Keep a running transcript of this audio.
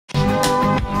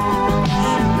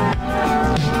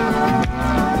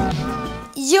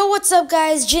what's up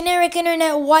guys? Generic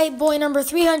Internet White Boy number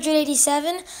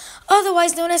 387,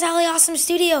 otherwise known as AAS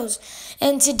Studios.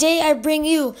 And today I bring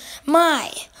you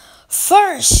my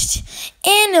first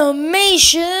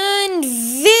animation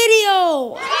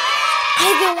video.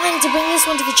 I've been wanting to bring this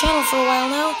one to the channel for a while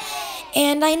now,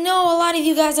 and I know a lot of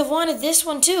you guys have wanted this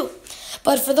one too.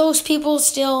 But for those people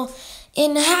still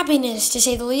in happiness, to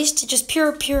say the least, just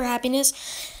pure happiness,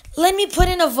 let me put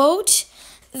in a vote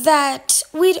that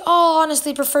we'd all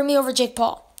honestly prefer me over Jake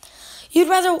Paul. You'd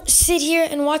rather sit here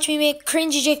and watch me make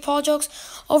cringy Jake Paul jokes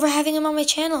over having him on my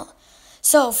channel.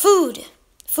 So, food,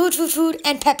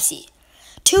 and Pepsi.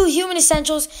 Two human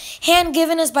essentials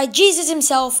hand-given us by Jesus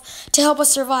himself to help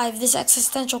us survive this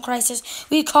existential crisis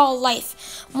we call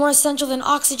life, more essential than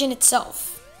oxygen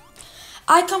itself.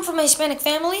 I come from a Hispanic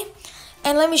family,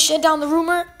 and let me shed down the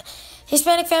rumor.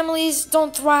 Hispanic families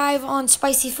don't thrive on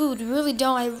spicy food. We really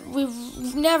don't. We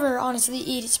never honestly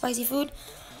eat spicy food.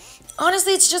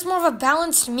 Honestly, it's just more of a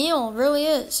balanced meal. It really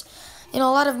is. You know,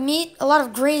 a lot of meat, a lot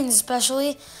of grains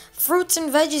especially. Fruits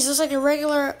and veggies, just like a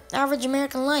regular, average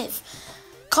American life.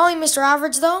 Call me Mr.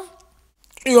 Average, though.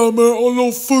 Yeah, man, I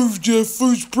love food, yeah.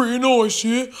 Food's pretty nice,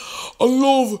 yeah. I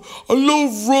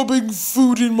love rubbing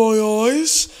food in my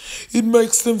eyes. It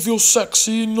makes them feel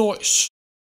sexy and nice.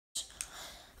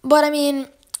 But, I mean,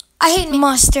 I hate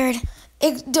mustard.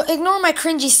 Ignore my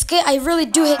cringy skit. I really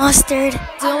do hate mustard.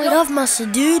 I love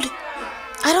mustard, dude.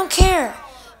 I don't care.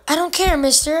 I don't care,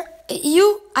 mister.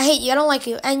 You, I hate you. I don't like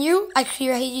you. And you, I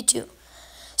hate you too.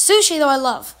 Sushi, though, I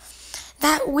love.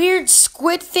 That weird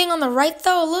squid thing on the right,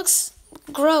 though, it looks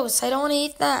gross. I don't want to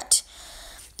eat that.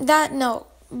 That, no.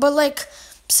 But, like,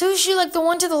 sushi, like the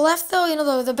one to the left, though, you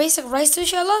know, the basic rice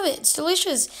sushi, I love it. It's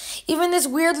delicious. Even this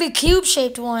weirdly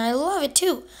cube-shaped one, I love it,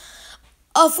 too.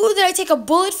 A food that I take a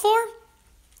bullet for,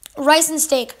 rice and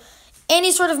steak.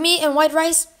 Any sort of meat and white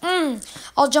rice,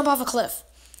 I'll jump off a cliff.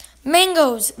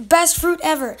 Mangoes, best fruit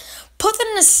ever. Put that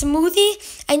in a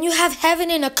smoothie, and you have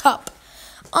heaven in a cup.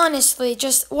 Honestly,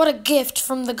 just what a gift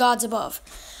from the gods above.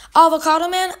 Avocado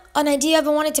Man, an idea I've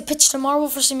been wanting to pitch to Marvel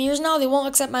for some years now. They won't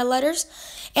accept my letters.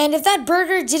 And if that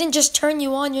burger didn't just turn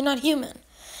you on, you're not human.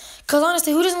 Because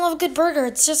honestly, who doesn't love a good burger?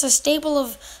 It's just a staple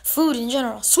of food in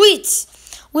general. Sweets.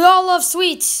 We all love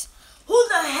sweets. Who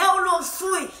the hell loves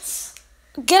sweets?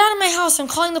 Get out of my house. I'm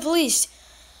calling the police.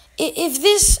 If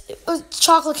this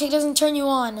chocolate cake doesn't turn you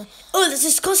on. Oh, that's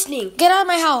disgusting. Get out of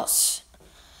my house.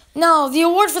 Now, the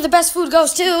award for the best food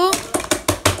goes to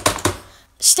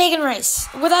steak and rice.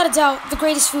 Without a doubt, the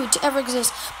greatest food to ever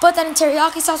exist. Put that in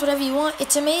teriyaki sauce, whatever you want.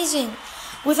 It's amazing.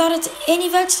 Without any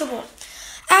vegetable.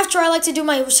 After I like to do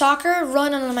my soccer,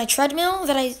 run on my treadmill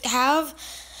that I have,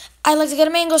 I like to get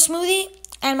a mango smoothie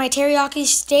and my teriyaki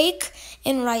steak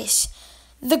and rice.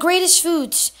 The greatest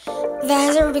foods that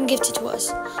has ever been gifted to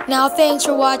us. Now, thanks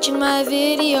for watching my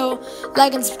video.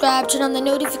 Like and subscribe, turn on the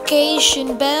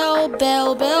notification bell.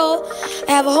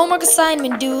 I have a homework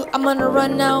assignment due. I'm gonna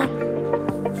run now.